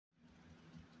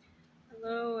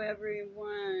Hello,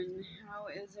 everyone. How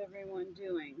is everyone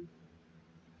doing?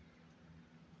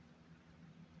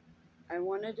 I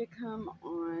wanted to come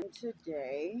on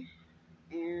today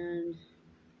and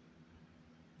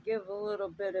give a little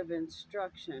bit of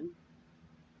instruction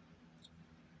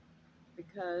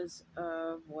because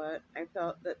of what I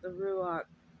felt that the Ruach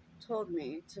told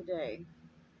me today.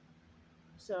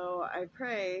 So I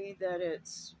pray that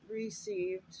it's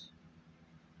received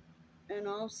and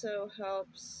also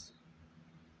helps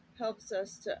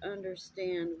us to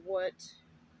understand what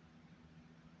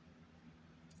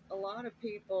a lot of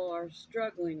people are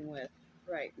struggling with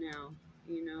right now.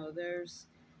 There's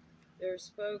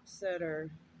folks that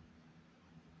are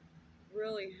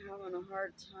really having a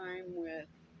hard time with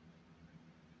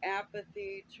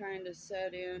apathy trying to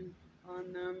set in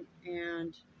on them,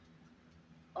 and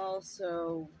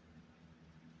also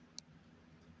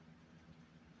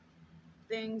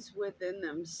things within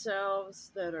themselves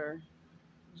that are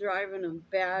driving them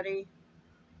batty.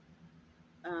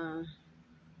 Uh,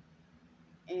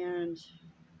 and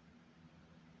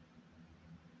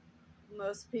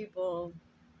most people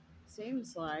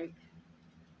seems like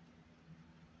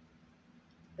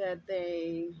that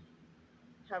they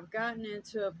have gotten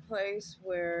into a place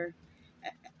where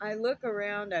I look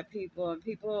around at people and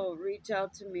people reach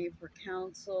out to me for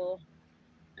counsel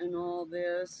and all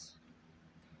this,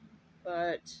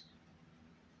 but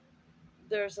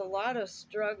there's a lot of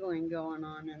struggling going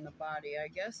on in the body, I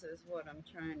guess is what I'm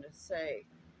trying to say.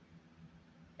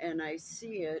 And I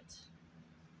see it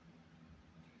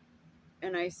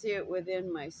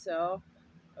within myself,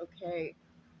 okay,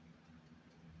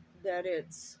 that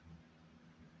it's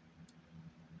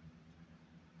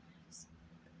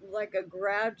like a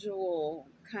gradual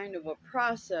kind of a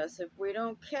process. If we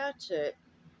don't catch it,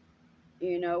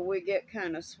 we get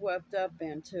kind of swept up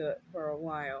into it for a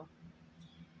while.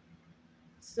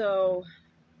 So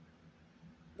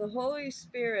the Holy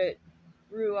Spirit,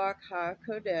 Ruach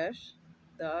HaKodesh,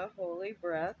 the Holy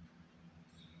Breath,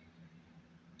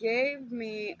 gave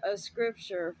me a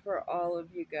scripture for all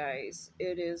of you guys.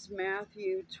 It is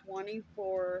Matthew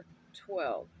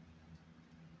 24:12.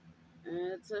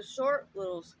 And it's a short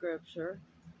little scripture.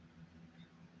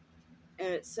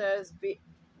 And it says,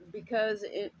 because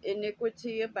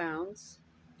iniquity abounds,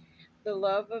 the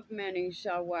love of many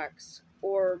shall wax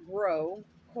or grow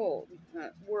cold.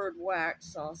 That word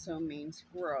wax also means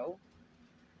grow.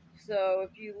 So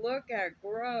if you look at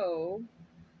grow,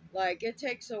 like it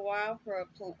takes a while for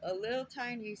a little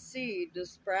tiny seed to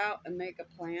sprout and make a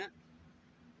plant.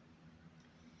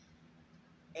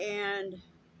 And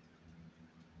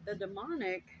the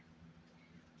demonic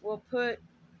will put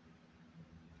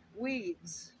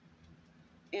weeds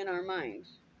in our mind.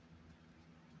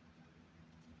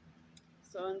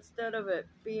 So instead of it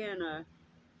being a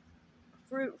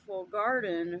fruitful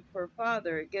garden for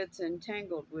Father, it gets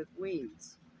entangled with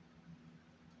weeds.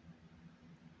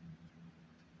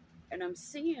 And I'm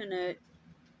seeing it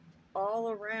all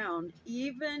around,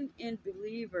 even in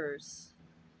believers,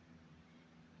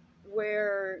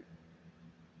 where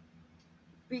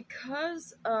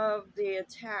because of the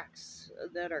attacks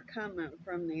that are coming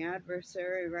from the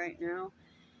adversary right now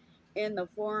in the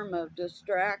form of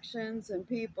distractions, and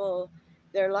people,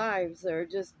 their lives are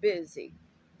just busy,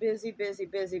 busy, busy,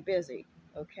 busy, busy.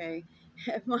 Okay.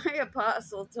 And my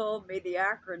apostle told me the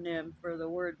acronym for the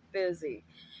word busy,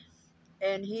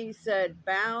 and he said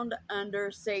bound under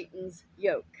Satan's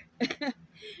yoke.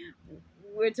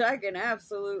 Which I can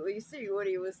absolutely see what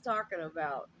he was talking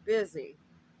about. Busy.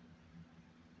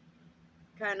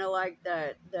 Kind of like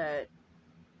that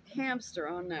hamster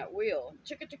on that wheel.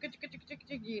 Chicka, chicka, chicka, chicka,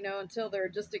 chicka, chicka, until they're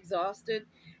just exhausted.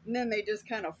 And then they just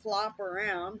kind of flop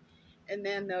around. And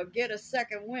then they'll get a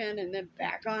second wind and then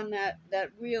back on that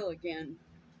wheel again.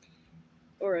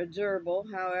 Or a gerbil,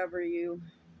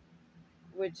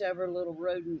 whichever little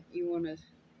rodent you want to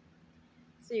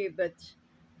see. But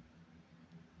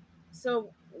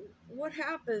so what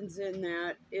happens in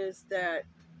that is that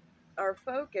our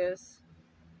focus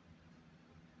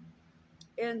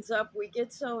ends up, we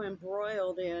get so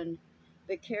embroiled in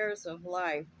the cares of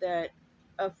life that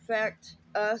affect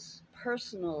us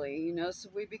personally, so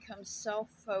we become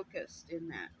self-focused in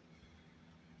that.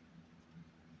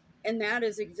 And that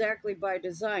is exactly by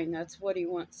design. That's what he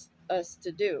wants us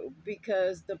to do,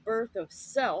 because the birth of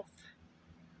self,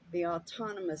 the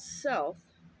autonomous self,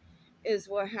 is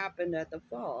what happened at the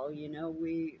fall.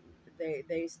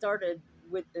 They started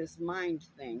with this mind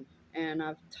thing, and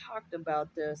I've talked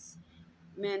about this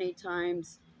many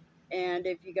times. And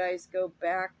if you guys go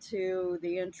back to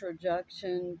the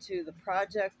introduction to the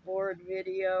project board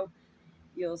video,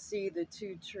 you'll see the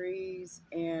two trees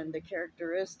and the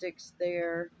characteristics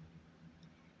there,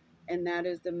 and that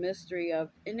is the mystery of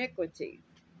iniquity.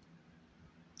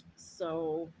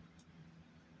 So,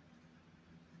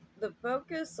 the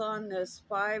focus on this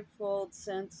fivefold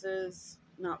senses,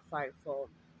 not fivefold,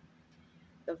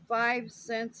 the five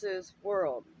senses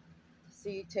world,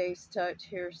 see, taste, touch,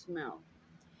 hear, smell,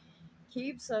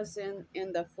 keeps us in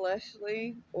the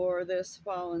fleshly or this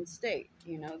fallen state,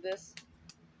 this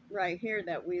right here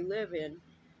that we live in,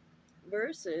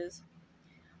 versus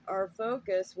our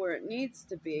focus where it needs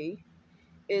to be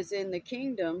is in the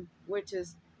kingdom, which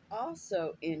is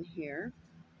also in here,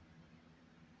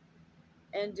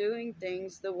 and doing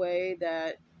things the way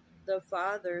that the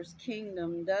Father's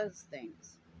kingdom does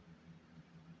things.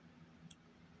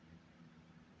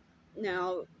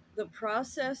 Now, the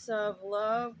process of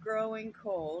love growing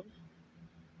cold,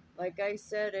 like I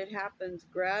said, it happens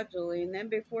gradually, and then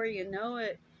before you know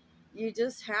it, you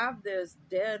just have this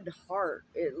dead heart.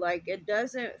 It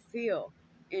doesn't feel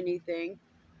anything,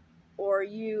 or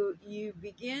you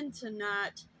begin to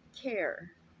not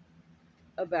care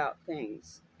about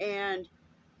things. And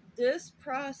this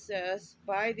process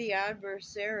by the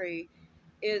adversary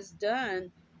is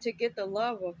done to get the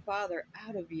love of Father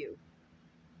out of you.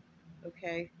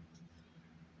 Okay?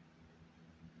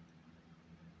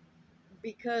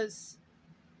 Because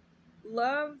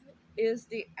love is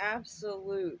the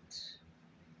absolute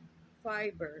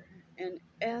fiber and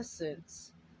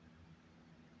essence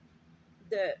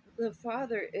that the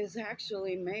Father is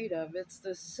actually made of. It's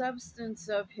the substance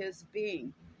of his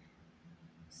being.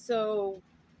 So,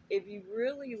 if you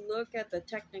really look at the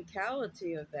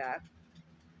technicality of that,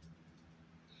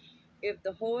 if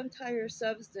the whole entire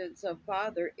substance of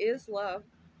Father is love,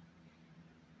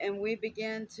 and we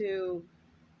begin to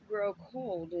grow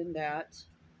cold in that,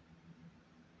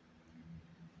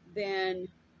 then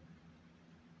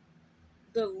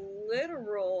the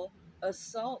literal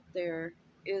assault there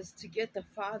is to get the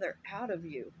Father out of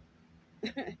you.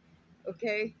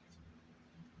 Okay?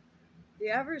 The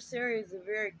adversary is a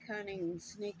very cunning,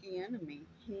 sneaky enemy.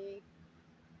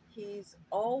 He's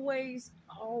always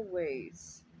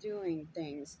doing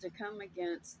things to come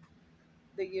against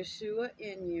the Yeshua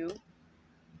in you,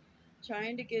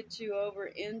 trying to get you over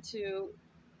into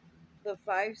the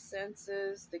five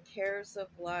senses, the cares of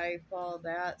life, all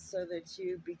that, so that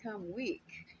you become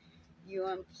weak. You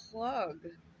unplug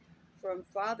from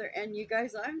Father. And you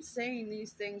guys, I'm saying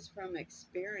these things from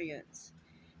experience.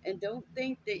 And don't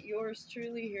think that yours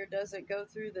truly here doesn't go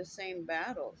through the same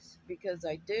battles, because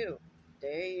I do,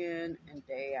 day in and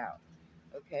day out.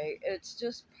 Okay? It's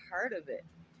just part of it.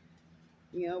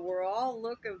 We're all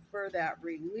looking for that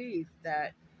relief,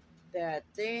 that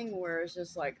thing where it's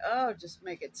just like, oh, just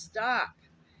make it stop,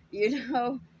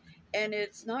 and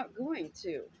it's not going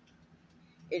to.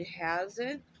 It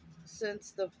hasn't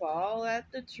since the fall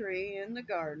at the tree in the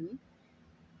garden,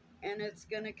 and it's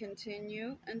going to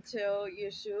continue until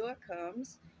Yeshua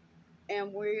comes,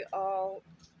 and we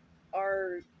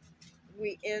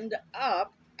end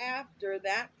up after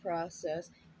that process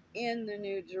in the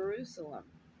New Jerusalem,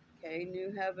 okay,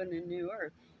 new heaven and new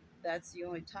earth. That's the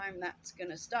only time that's going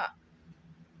to stop,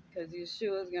 because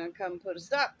Yeshua is going to come put a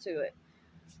stop to it.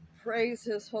 Praise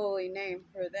his holy name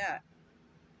for that.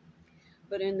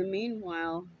 But in the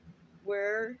meanwhile,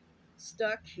 we're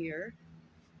stuck here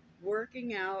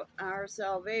working out our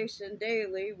salvation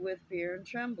daily with fear and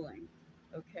trembling.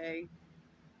 Okay?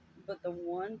 But the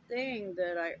one thing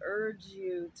that I urge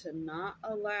you to not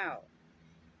allow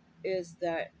is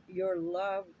that your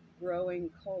love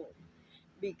growing cold.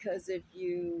 Because if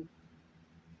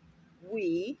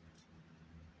we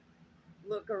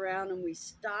look around and we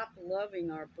stop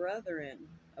loving our brethren,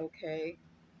 okay,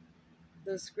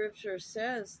 the scripture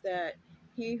says that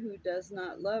he who does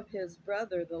not love his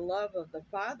brother, the love of the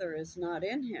Father is not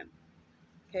in him.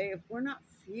 Okay, if we're not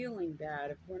feeling that,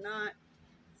 if we're not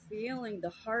feeling the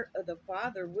heart of the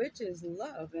Father, which is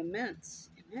love,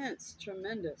 immense,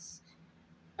 tremendous,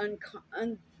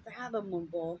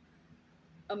 unfathomable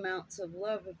amounts of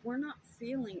love, if we're not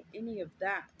feeling any of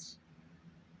that,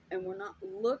 and we're not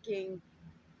looking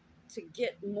to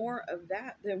get more of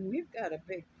that, then we've got a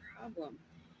big problem.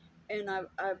 And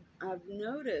I've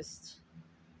noticed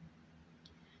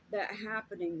that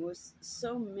happening with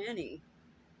so many,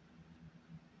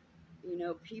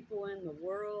 people in the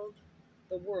world,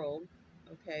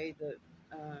 okay,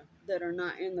 that are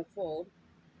not in the fold.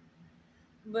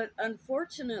 But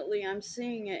unfortunately, I'm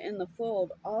seeing it in the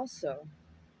fold also.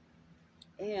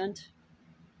 And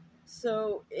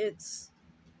so it's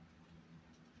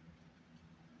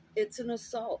an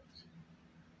assault,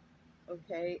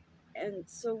 okay? And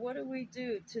so what do we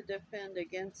do to defend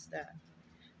against that?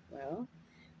 Well,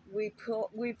 we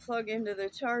plug into the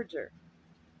charger.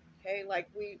 Okay, like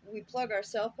we plug our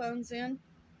cell phones in,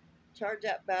 charge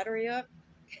that battery up.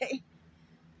 Okay,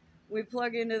 we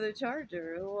plug into the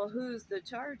charger. Well, who's the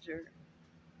charger?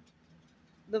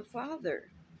 The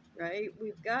Father, right?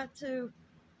 We've got to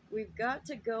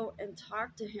go and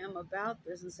talk to him about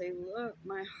this and say, look,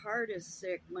 my heart is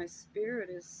sick, my spirit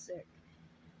is sick,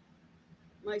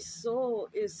 my soul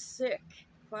is sick.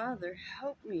 Father,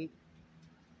 help me.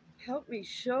 Help me.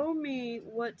 Show me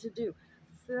what to do.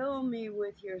 Fill me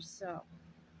with yourself.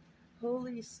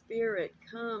 Holy Spirit,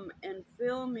 come and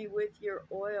fill me with your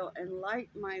oil and light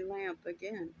my lamp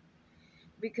again.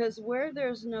 Because where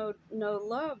there's no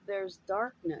love, there's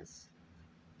darkness,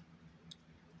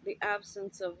 the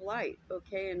absence of light.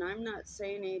 Okay, and I'm not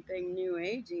saying anything new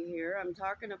agey here. I'm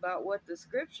talking about what the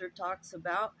scripture talks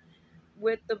about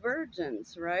with the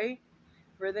virgins, right?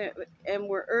 For the, and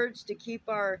we're urged to keep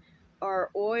our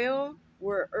oil,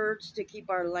 we're urged to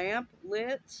keep our lamp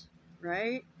lit,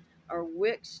 right? Our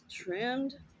wicks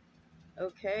trimmed,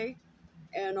 okay?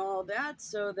 And all that,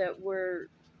 so that we're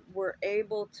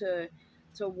able to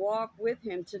walk with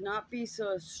him, to not be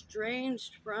so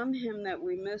estranged from him that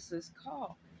we miss his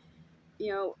call.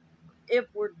 You know, if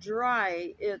we're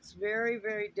dry, it's very,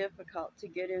 very difficult to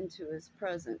get into his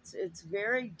presence. It's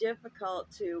very difficult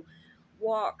to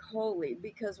walk holy,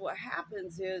 because what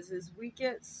happens is we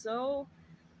get so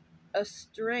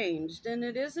estranged, and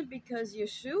it isn't because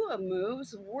Yeshua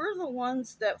moves. We're the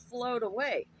ones that float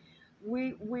away.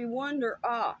 We wander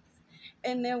off,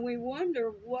 and then we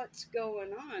wonder what's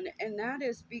going on, and that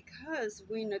is because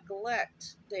we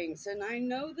neglect things. And I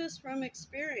know this from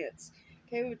experience.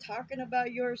 Okay, we're talking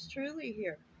about yours truly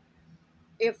here.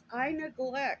 If I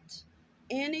neglect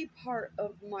any part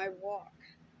of my walk,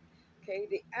 okay,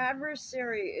 the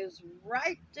adversary is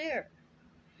right there,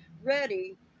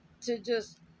 ready to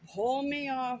just pull me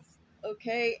off,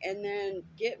 okay, and then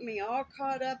get me all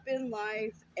caught up in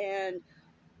life and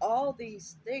all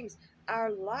these things. Our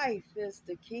life is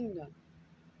the kingdom.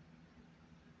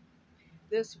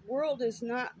 This world is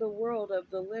not the world of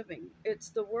the living, it's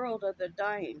the world of the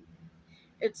dying.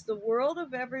 It's the world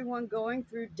of everyone going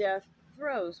through death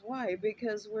throes. Why?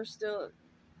 Because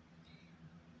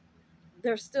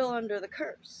they're still under the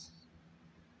curse.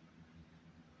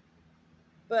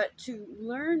 But to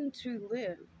learn to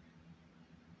live,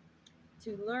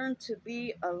 to learn to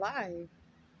be alive,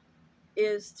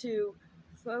 is to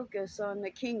focus on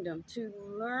the kingdom, to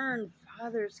learn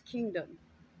Father's kingdom,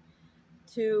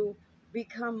 to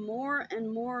become more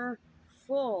and more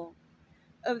full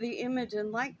of the image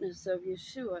and likeness of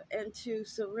Yeshua, and to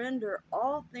surrender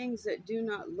all things that do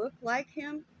not look like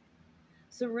him.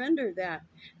 Surrender that.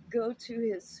 Go to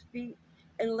his feet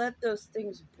and let those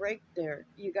things break there,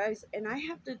 you guys. And I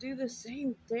have to do the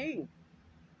same thing.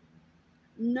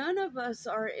 None of us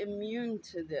are immune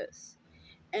to this.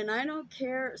 And I don't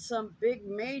care some big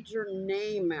major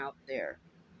name out there.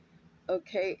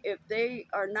 Okay, if they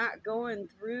are not going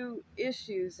through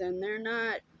issues, and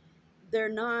they're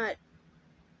not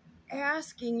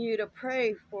asking you to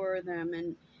pray for them,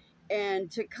 and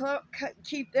to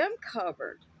keep them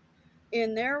covered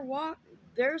in their walk,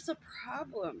 there's a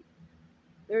problem.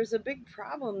 There's a big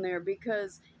problem there,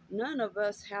 because none of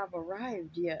us have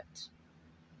arrived yet.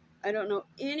 I don't know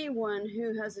anyone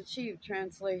who has achieved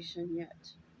translation yet.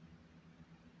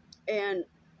 And,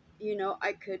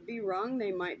 I could be wrong.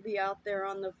 They might be out there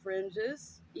on the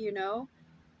fringes.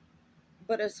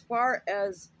 But as far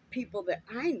as people that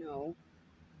I know,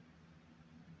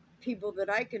 people that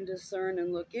I can discern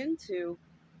and look into,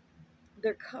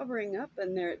 they're covering up,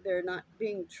 and they're not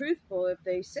being truthful if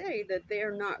they say that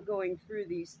they're not going through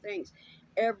these things.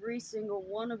 Every single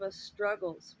one of us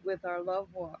struggles with our love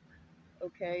walk,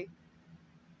 okay?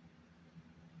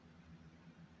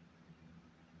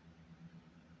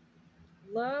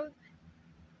 Love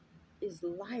is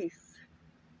life.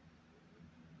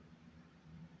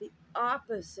 The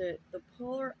opposite, the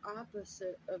polar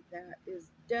opposite of that, is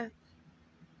death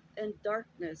and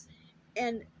darkness.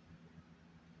 And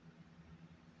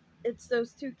it's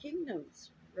those two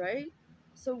kingdoms, right?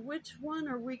 So which one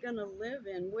are we going to live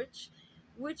in?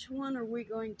 Which one are we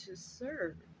going to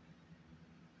serve?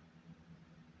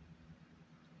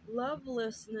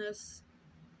 Lovelessness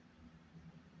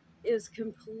is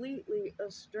completely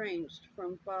estranged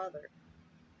from Father.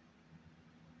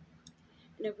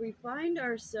 And if we find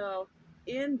ourselves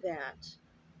in that,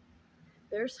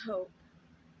 there's hope.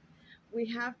 We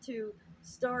have to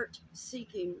start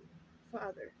seeking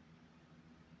Father.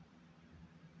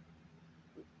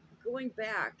 Going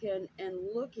back and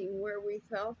looking where we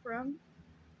fell from,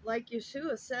 like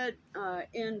Yeshua said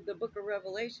in the book of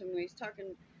Revelation when he's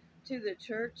talking to the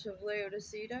church of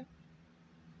Laodicea,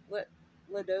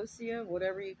 Laodicea,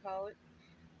 whatever you call it,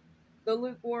 the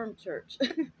lukewarm church.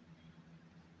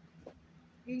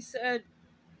 He said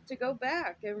to go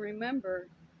back and remember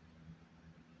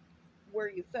where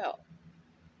you fell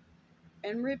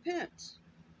and repent.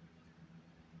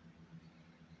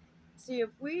 See, if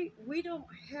we don't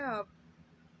have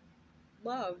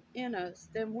love in us,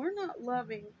 then we're not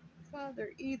loving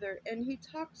Father either. And he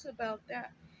talks about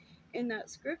that in that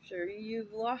scripture.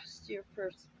 You've lost your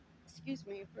first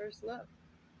love.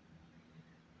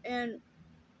 And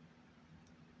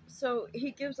so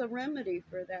he gives a remedy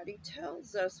for that. He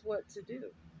tells us what to do.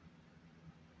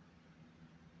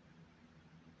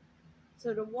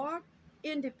 So to walk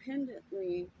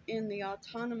independently in the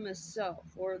autonomous self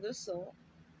or the soul,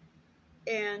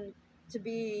 and to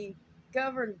be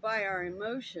governed by our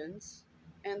emotions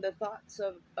and the thoughts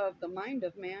of the mind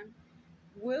of man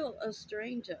will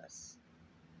estrange us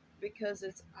because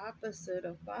it's opposite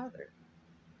of Father.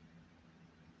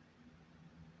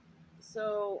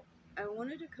 So I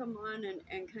wanted to come on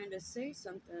and kind of say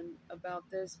something about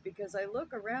this because I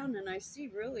look around and I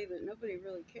see really that nobody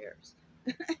really cares.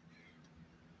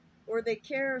 Or they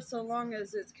care so long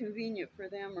as it's convenient for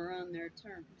them or on their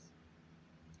terms.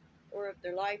 Or if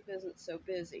their life isn't so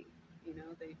busy,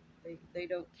 they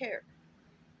don't care.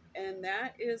 And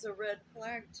that is a red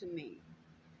flag to me.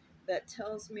 That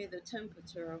tells me the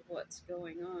temperature of what's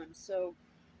going on. So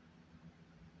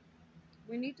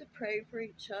we need to pray for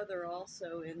each other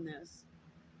also in this.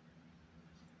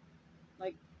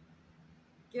 Like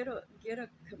get a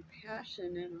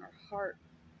compassion in our heart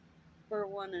for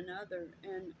one another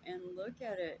and look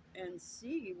at it and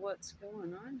see what's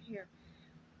going on here.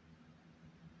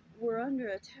 We're under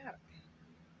attack.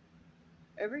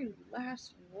 Every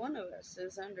last one of us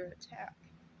is under attack.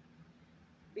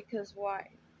 Because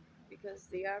why? Because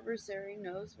the adversary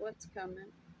knows what's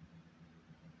coming.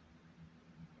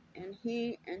 And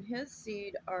he and his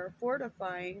seed are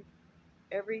fortifying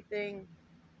everything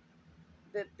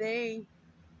that they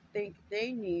think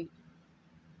they need,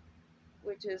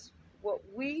 which is what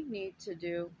we need to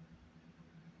do,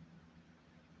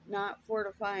 not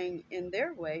fortifying in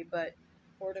their way, but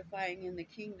fortifying in the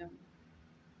kingdom.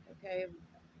 Okay?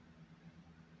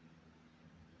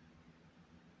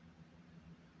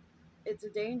 It's a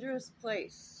dangerous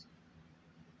place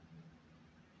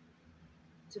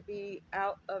to be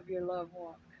out of your love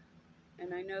walk.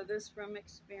 And I know this from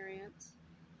experience.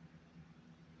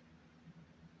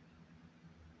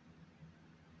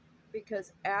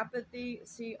 Because apathy,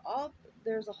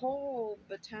 there's a whole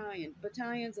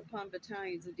battalions upon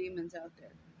battalions of demons out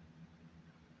there.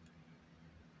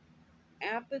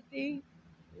 Apathy,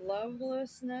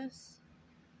 lovelessness,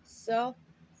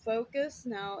 self-focus.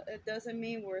 Now, it doesn't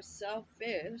mean we're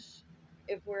selfish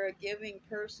if we're a giving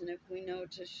person, if we know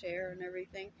to share and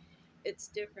everything. It's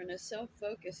different. A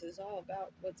self-focus is all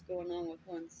about what's going on with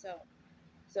oneself.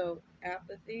 So,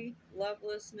 apathy,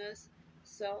 lovelessness,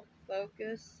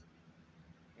 self-focus,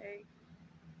 okay,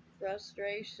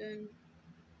 frustration,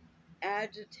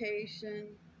 agitation,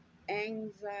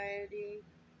 anxiety,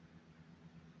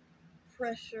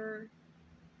 pressure,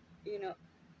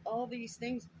 all these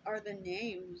things are the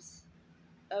names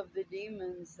of the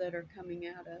demons that are coming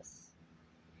at us.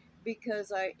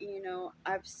 Because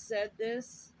I've said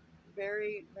this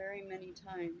very, very many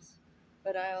times,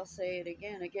 but I'll say it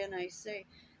again. Again, I say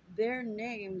their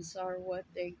names are what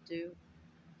they do.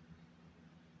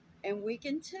 And we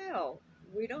can tell.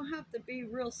 We don't have to be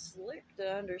real slick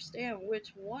to understand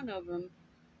which one of them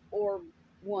or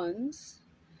ones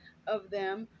of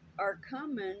them are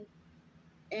coming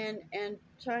and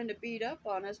trying to beat up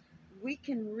on us. We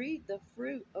can read the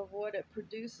fruit of what it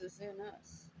produces in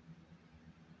us.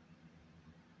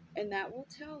 And that will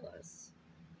tell us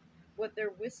what they're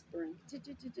whispering.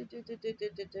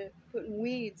 Putting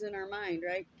weeds in our mind,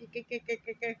 right?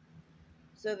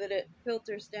 So that it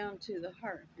filters down to the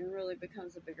heart and really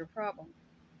becomes a bigger problem.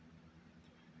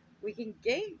 We can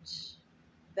gauge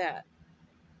that.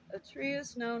 A tree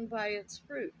is known by its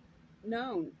fruit.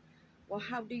 Known. Well,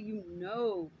 how do you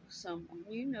know someone?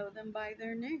 You know them by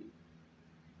their name,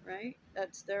 right?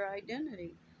 That's their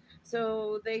identity.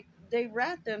 So they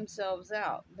rat themselves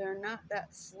out. They're not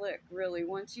that slick, really,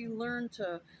 once you learn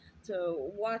to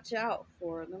watch out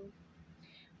for them.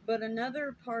 But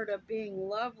another part of being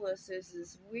loveless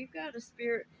is we've got a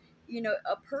spirit,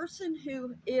 a person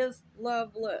who is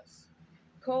loveless,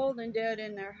 cold and dead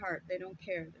in their heart. They don't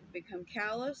care. They become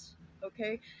callous,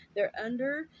 okay? They're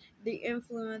under the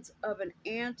influence of an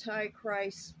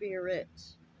antichrist spirit.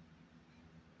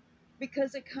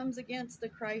 because it comes against the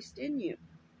Christ in you.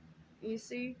 You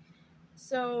see?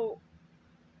 So,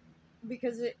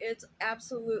 because it's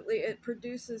absolutely, it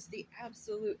produces the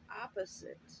absolute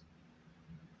opposite.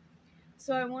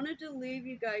 So I wanted to leave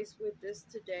you guys with this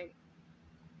today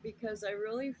because I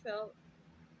really felt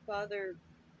Father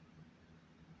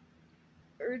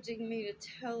urging me to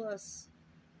tell us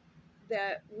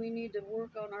that we need to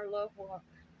work on our love walk,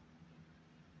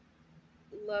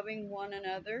 loving one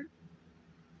another,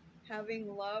 having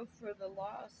love for the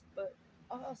lost, but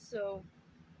also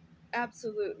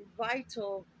absolute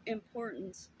vital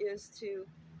importance is to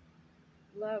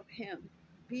love Him,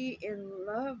 be in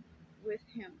love with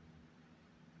Him.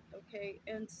 Okay,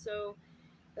 and so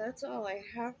that's all I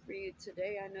have for you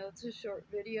today. I know it's a short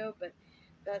video, but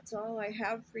that's all I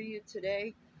have for you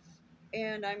today.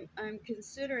 And I'm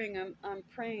considering, I'm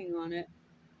praying on it,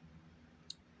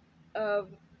 of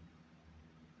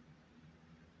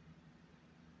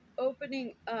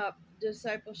opening up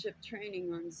discipleship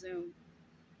training on Zoom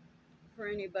for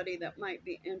anybody that might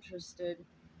be interested,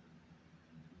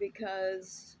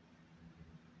 because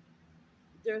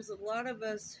there's a lot of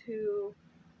us who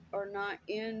are not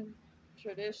in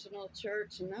traditional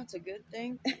church, and that's a good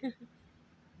thing,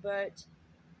 but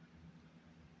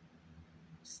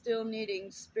still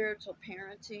needing spiritual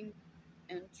parenting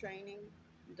and training,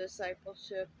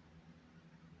 discipleship,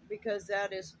 because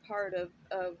that is part of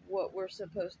what we're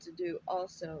supposed to do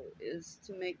also, is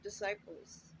to make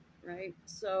disciples, right?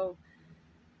 So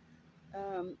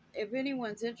if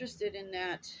anyone's interested in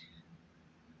that,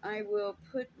 I will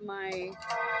put my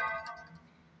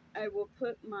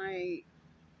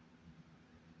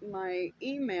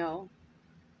email,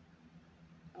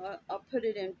 I'll put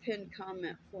it in pinned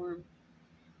comment form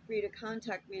for you to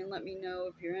contact me and let me know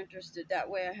if you're interested. That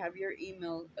way I have your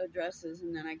email addresses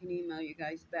and then I can email you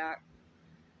guys back.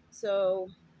 So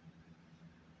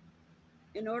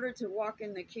in order to walk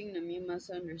in the kingdom, you must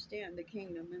understand the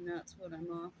kingdom, and that's what I'm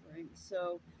offering.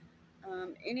 So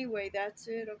anyway, that's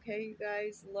it. Okay, you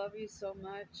guys, love you so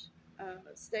much.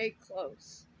 Stay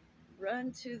close.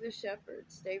 Run to the shepherd.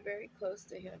 Stay very close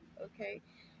to him. Okay,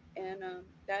 and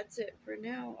that's it for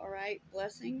now. All right,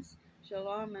 blessings,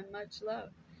 shalom, and much love.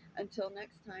 Until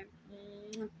next time,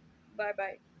 bye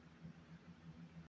bye.